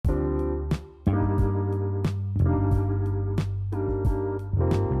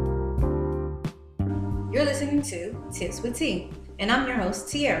You're listening to Tips with T, and I'm your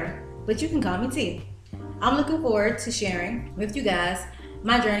host, Tiara, but you can call me T. I'm looking forward to sharing with you guys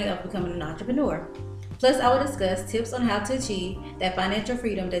my journey of becoming an entrepreneur. Plus, I will discuss tips on how to achieve that financial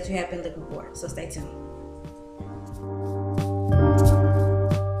freedom that you have been looking for. So stay tuned.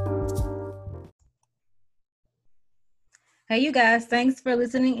 Hey, you guys, thanks for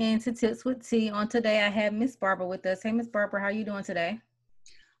listening in to Tips with T. On today, I have Miss Barbara with us. Hey, Miss Barbara, how are you doing today?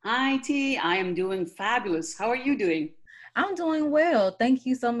 Hi T, I am doing fabulous. How are you doing? I'm doing well. Thank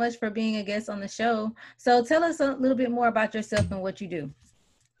you so much for being a guest on the show. So tell us a little bit more about yourself and what you do.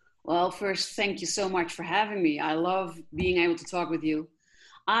 Well, first, thank you so much for having me. I love being able to talk with you.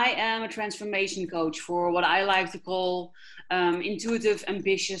 I am a transformation coach for what I like to call intuitive,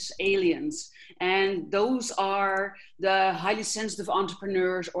 ambitious aliens. And those are the highly sensitive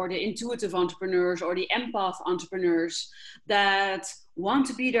entrepreneurs or the intuitive entrepreneurs or the empath entrepreneurs that want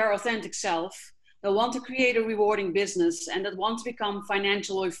to be their authentic self, that want to create a rewarding business, and that want to become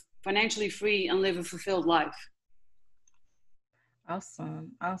financially free and live a fulfilled life.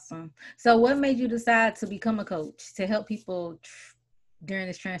 Awesome. Awesome. So what made you decide to become a coach to help people during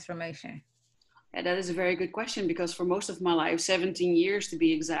this transformation? Yeah, that is a very good question because for most of my life, 17 years to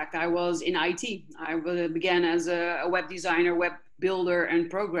be exact, I was in IT. I began as a web designer, web builder, and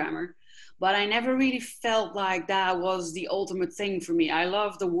programmer. But I never really felt like that was the ultimate thing for me. I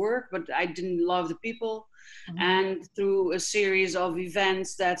loved the work, but I didn't love the people. Mhm. And through a series of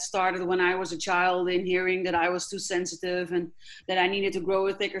events that started when I was a child, in hearing that I was too sensitive and that I needed to grow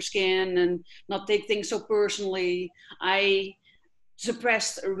a thicker skin and not take things so personally, I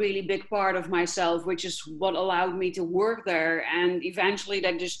suppressed a really big part of myself, which is what allowed me to work there. And eventually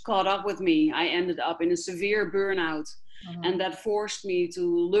that just caught up with me. I ended up in a severe burnout. And Mhm. that forced me to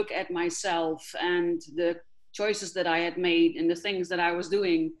look at myself and the choices that I had made and the things that I was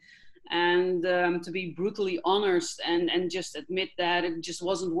doing. And to be brutally honest and just admit that it just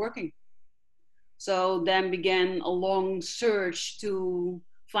wasn't working. So then began a long search to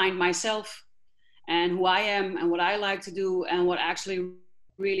find myself and who I am and what I like to do and what actually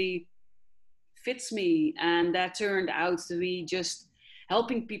really fits me. And that turned out to be just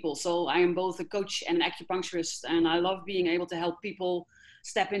helping people. So I am both a coach and an acupuncturist, and I love being able to help people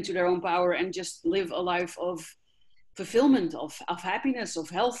step into their own power and just live a life of fulfillment, of happiness, of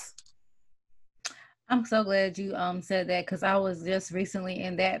health. I'm so glad you said that because I was just recently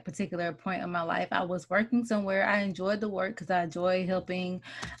in that particular point of my life. I was working somewhere. I enjoyed the work because I enjoy helping.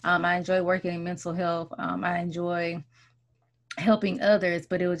 I enjoy working in mental health. I enjoy helping others,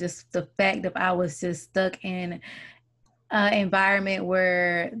 but it was just the fact that I was just stuck in an environment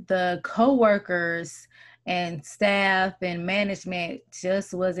where the coworkers and staff and management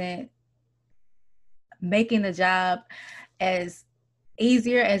just wasn't making the job as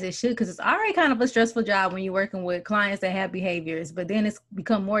easier as it should, because it's already kind of a stressful job when you're working with clients that have behaviors, but then it's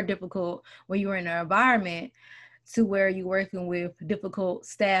become more difficult when you're in an environment to where you're working with difficult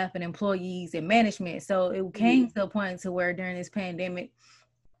staff and employees and management. So it Mm-hmm. came to a point to where during this pandemic,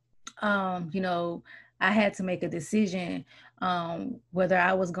 you know, I had to make a decision whether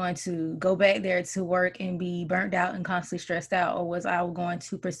I was going to go back there to work and be burnt out and constantly stressed out, or was I going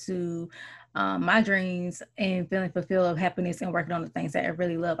to pursue my dreams and feeling fulfilled of happiness and working on the things that I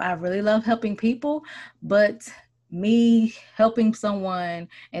really love. I really love helping people, but me helping someone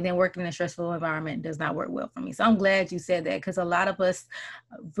and then working in a stressful environment does not work well for me. So I'm glad you said that, because a lot of us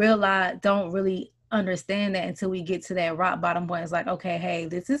realize don't really understand that until we get to that rock bottom point. It's like, okay, hey,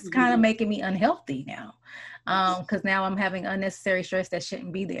 this is kind Mm-hmm. of making me unhealthy now, Yes. because now I'm having unnecessary stress that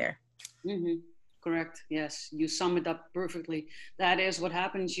shouldn't be there. Mm-hmm. Correct. Yes, you sum it up perfectly. That is what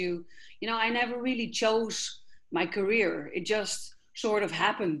happens. I never really chose my career. It just sort of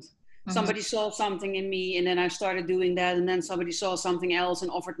happened. Mm-hmm. Somebody saw something in me, and then I started doing that. And then somebody saw something else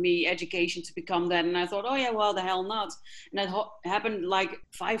and offered me education to become that. And I thought, oh yeah, well, the hell not. And that happened like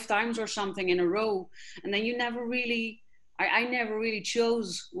 5 times or something in a row. And then I never really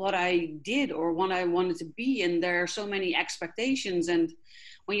chose what I did or what I wanted to be. And there are so many expectations. And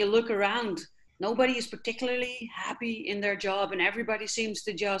when you look around, nobody is particularly happy in their job, and everybody seems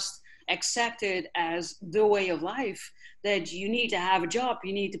to just accept it as the way of life, that you need to have a job,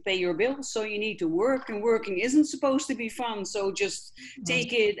 you need to pay your bills, so you need to work, and working isn't supposed to be fun, so just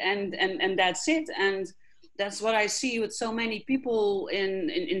take it, and that's it. And that's what I see with so many people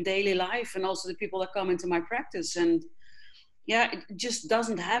in daily life, and also the people that come into my practice. And yeah, it just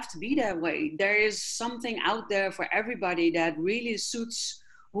doesn't have to be that way. There is something out there for everybody that really suits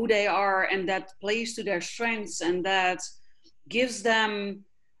who they are and that plays to their strengths and that gives them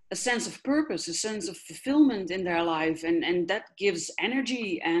a sense of purpose, a sense of fulfillment in their life, and that gives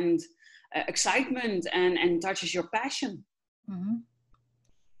energy and excitement and touches your passion. Mm-hmm.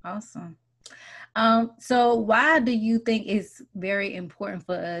 Awesome. So why do you think it's very important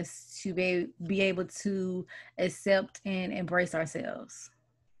for us to be able to accept and embrace ourselves?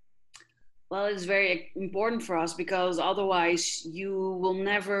 Well, it's very important for us because otherwise you will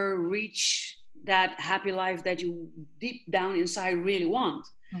never reach that happy life that you deep down inside really want.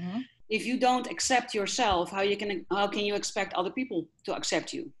 Mm-hmm. If you don't accept yourself, how can you expect other people to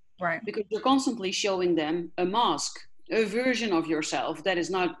accept you? Right. Because you're constantly showing them a mask, a version of yourself that is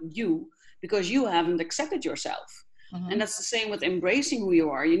not you, because you haven't accepted yourself. And Mm-hmm. that's the same with embracing who you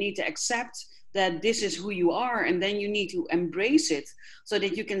are. You need to accept that this is who you are, and then you need to embrace it so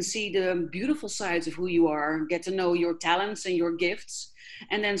that you can see the beautiful sides of who you are, get to know your talents and your gifts,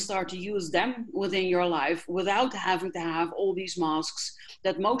 and then start to use them within your life without having to have all these masks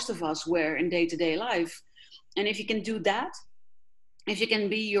that most of us wear in day-to-day life. And if you can do that, if you can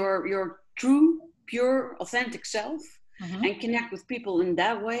be your true, pure, authentic self Mm-hmm. and connect with people in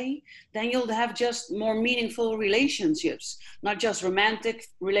that way, then you'll have just more meaningful relationships, not just romantic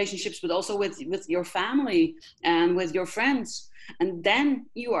relationships, but also with your family and with your friends. And then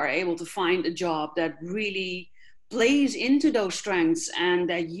you are able to find a job that really plays into those strengths and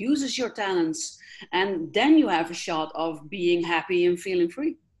that uses your talents. And then you have a shot of being happy and feeling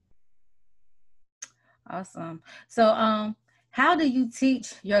free. Awesome. So how do you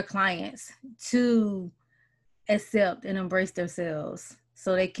teach your clients to accept and embrace themselves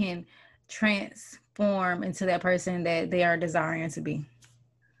so they can transform into that person that they are desiring to be?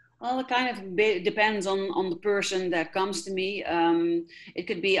 Well, it kind of depends on the person that comes to me. It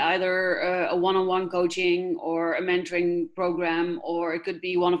could be either a one-on-one coaching or a mentoring program, or it could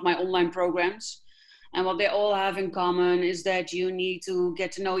be one of my online programs. And what they all have in common is that you need to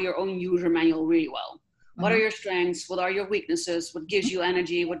get to know your own user manual really well. What are Mm-hmm. your strengths? What are your weaknesses? What gives you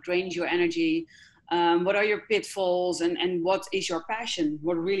energy? What drains your energy? What are your pitfalls? And what is your passion?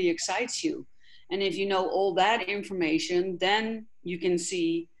 What really excites you? And if you know all that information, then you can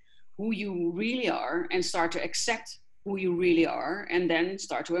see who you really are and start to accept who you really are and then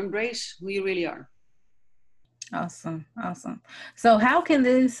start to embrace who you really are. Awesome. Awesome. So how can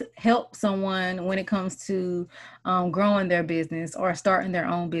this help someone when it comes to growing their business or starting their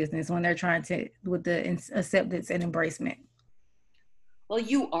own business when they're trying to with the acceptance and embracement? Well,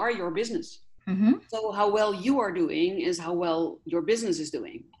 you are your business. Mm-hmm. So how well you are doing is how well your business is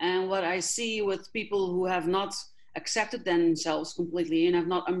doing. And what I see with people who have not accepted themselves completely and have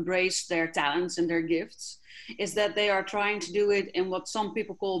not embraced their talents and their gifts is that they are trying to do it in what some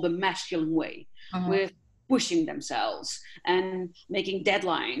people call the masculine way, Uh-huh. with pushing themselves and making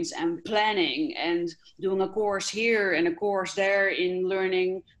deadlines and planning and doing a course here and a course there in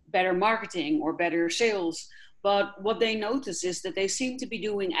learning better marketing or better sales. But what they notice is that they seem to be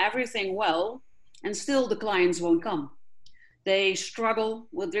doing everything well, and still the clients won't come. They struggle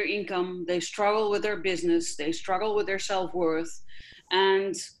with their income, they struggle with their business, they struggle with their self-worth,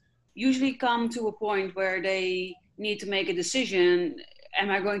 and usually come to a point where they need to make a decision. Am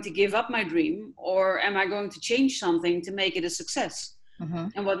I going to give up my dream, or am I going to change something to make it a success? Uh-huh.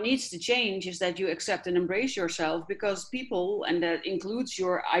 And what needs to change is that you accept and embrace yourself, because people, and that includes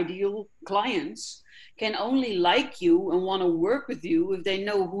your ideal clients, can only like you and want to work with you if they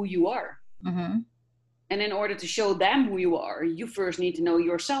know who you are. Uh-huh. And in order to show them who you are, you first need to know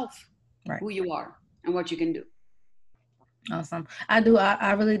yourself, Right. who you are, and what you can do. Awesome. I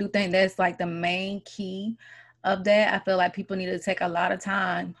really do think that's like the main key of that. I feel like people need to take a lot of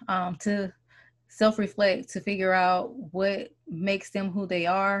time to self-reflect, to figure out what makes them who they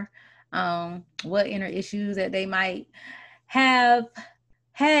are, what inner issues that they might have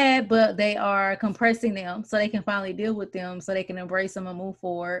had, but they are compressing them so they can finally deal with them, so they can embrace them and move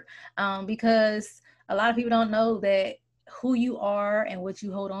forward. Because a lot of people don't know that who you are and what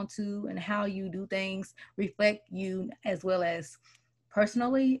you hold on to and how you do things reflect you as well as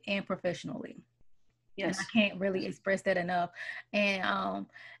personally and professionally. And I Yes. can't really express that enough. And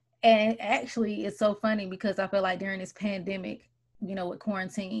actually, it's so funny because I feel like during this pandemic, with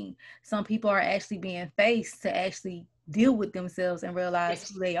quarantine, some people are actually being faced to actually deal with themselves and realize Yes.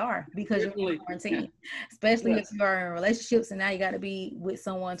 who they are because you're in Certainly. Yeah. quarantine. Especially if Yes. you are in relationships and now you got to be with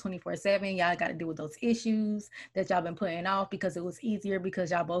someone 24/7. Y'all got to deal with those issues that y'all been putting off because it was easier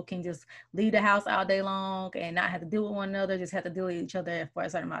because y'all both can just leave the house all day long and not have to deal with one another, just have to deal with each other for a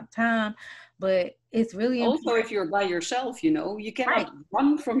certain amount of time. But it's really Also, important. if you're by yourself, you Right. cannot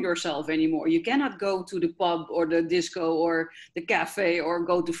run from yourself anymore. You cannot go to the pub or the disco or the cafe or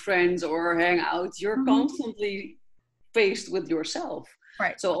go to friends or hang out. You're Mhm. constantly faced with yourself.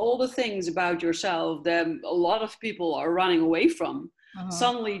 Right. So all the things about yourself that a lot of people are running away from, Uh-huh.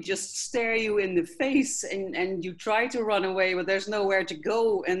 suddenly just stare you in the face, and you try to run away, but there's nowhere to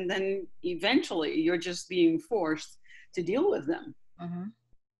go. And then eventually you're just being forced to deal with them. Uh-huh.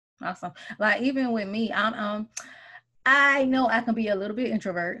 Awesome. Like even with me, I know I can be a little bit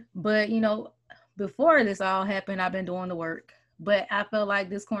introvert, but before this all happened, I've been doing the work. But I feel like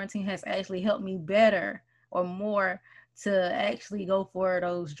this quarantine has actually helped me better or more to actually go for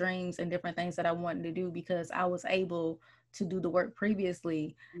those dreams and different things that I wanted to do, because I was able to do the work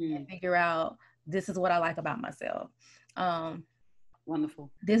previously and Mm, figure out this is what I like about myself. Um,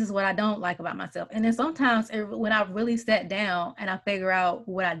 wonderful. this is what I don't like about myself. And then sometimes when I really sat down and I figure out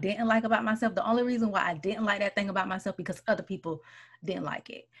what I didn't like about myself, the only reason why I didn't like that thing about myself because other people didn't like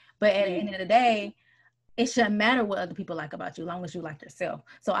it. But at the end Mm, of the day, it shouldn't matter what other people like about you, as long as you like yourself.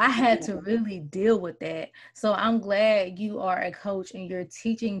 So I had to really deal with that. So I'm glad you are a coach and you're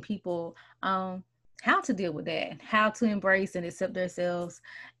teaching people how to deal with that, how to embrace and accept themselves.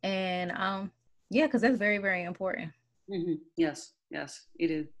 And yeah, because that's very, very important. yes, yes, it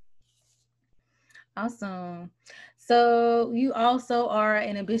is. Awesome. So you also are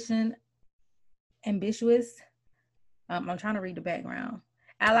an ambitious. I'm trying to read the background.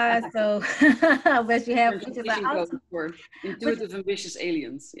 Allies. So, but you have which is like Translation code awesome. for Which intuitive ambitious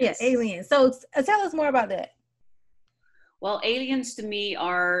aliens. yeah, Yes. aliens. So tell us more about that. Well, aliens to me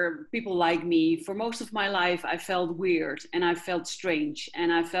are people like me. For most of my life, I felt weird and I felt strange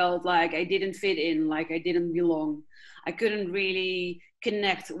and I felt like I didn't fit in, like I didn't belong. I couldn't really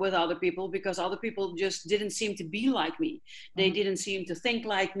connect with other people because other people just didn't seem to be like me. They Mhm, didn't seem to think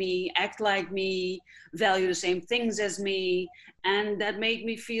like me, act like me, value the same things as me. And that made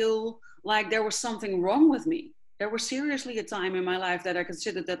me feel like there was something wrong with me. There was seriously a time in my life that I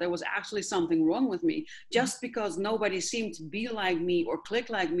considered that there was actually something wrong with me mhm, just because nobody seemed to be like me or click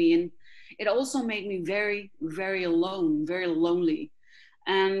like me. And it also made me very, very alone, very lonely.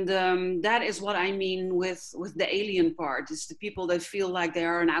 And that is what I mean with the alien part. It's the people that feel like they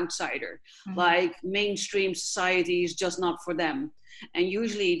are an outsider, mhm, like mainstream society is just not for them. And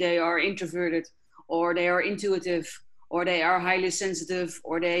usually they are introverted, or they are intuitive, or they are highly sensitive,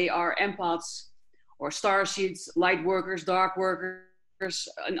 or they are empaths, or starseeds, light workers, dark workers,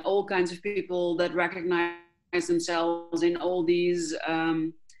 and all kinds of people that recognize themselves in all these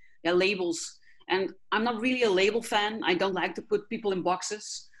labels. And I'm not really a label fan. I don't like to put people in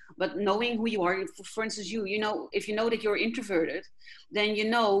boxes. But knowing who you are, for instance, if you know that you're introverted, then you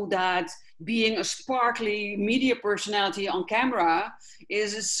know that being a sparkly media personality on camera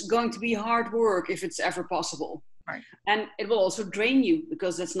is going to be hard work if it's ever possible. right. And it will also drain you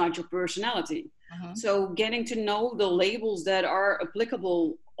because that's not your personality. Mhm, So getting to know the labels that are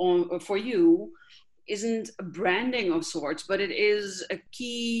applicable for you isn't a branding of sorts, but it is a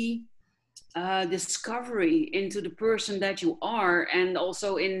key discovery into the person that you are, and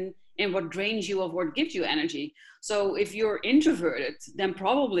also in what drains you of what gives you energy. So if you're introverted, then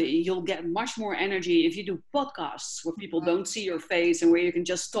probably you'll get much more energy if you do podcasts where people don't see your face and where you can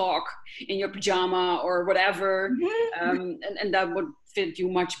just talk in your pajama or whatever. mhm, And that would fit you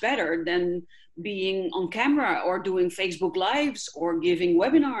much better than being on camera or doing Facebook lives or giving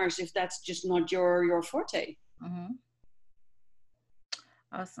webinars if that's just not your forte. mhm.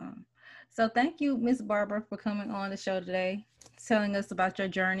 Awesome. So thank you, Miss Barbara, for coming on the show today, telling us about your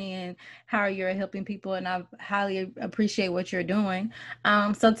journey and how you're helping people. And I highly appreciate what you're doing.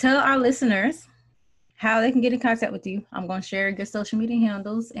 So tell our listeners how they can get in contact with you. I'm going to share your social media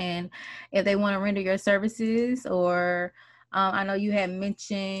handles, and if they want to render your services, or I know you had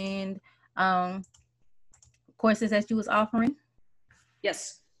mentioned um, courses that you was offering.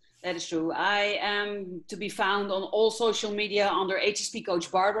 Yes, that is true. I am to be found on all social media under HSP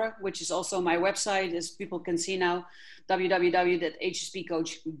Coach Barbara, which is also my website, as people can see now,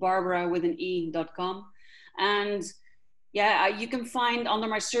 www.hspcoachbarbara with an e.com. And yeah, you can find under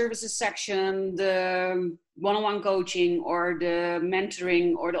my services section the one-on-one coaching or the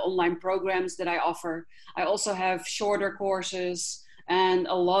mentoring or the online programs that I offer. I also have shorter courses and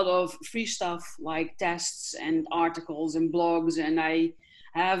a lot of free stuff like tests and articles and blogs. And I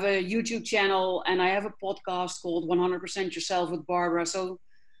have a YouTube channel and I have a podcast called 100% Yourself with Barbara. So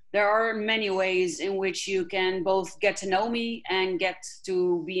there are many ways in which you can both get to know me and get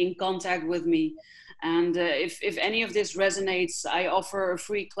to be in contact with me. And if any of this resonates, I offer a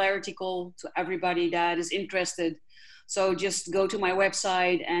free clarity call to everybody that is interested. So just go to my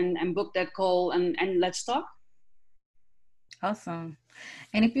website and book that call, and let's talk. Awesome.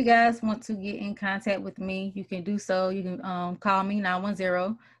 And if you guys want to get in contact with me, you can do so. You can call me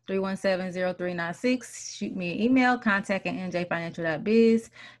 910-317-0396. Shoot me an email, contact at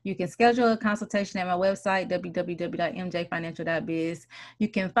mjfinancial.biz. You can schedule a consultation at my website, www.mjfinancial.biz. You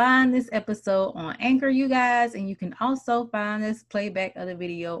can find this episode on Anchor, you guys, and you can also find this playback of the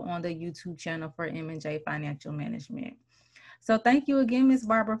video on the YouTube channel for M&J Financial Management. So thank you again, Ms.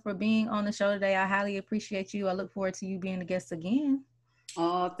 Barbara, for being on the show today. I highly appreciate you. I look forward to you being a guest again.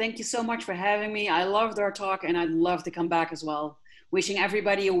 Thank you so much for having me. I loved our talk and I'd love to come back as well. Wishing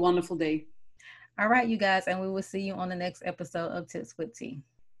everybody a wonderful day. All right, you guys, and we will see you on the next episode of Tips with T.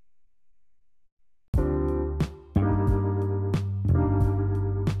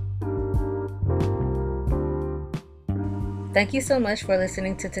 Thank you so much for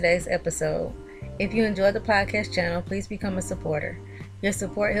listening to today's episode. If you enjoyed the podcast channel, please become a supporter. Your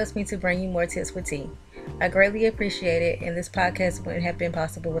support helps me to bring you more Tips with T. I greatly appreciate it, and this podcast wouldn't have been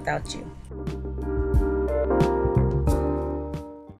possible without you.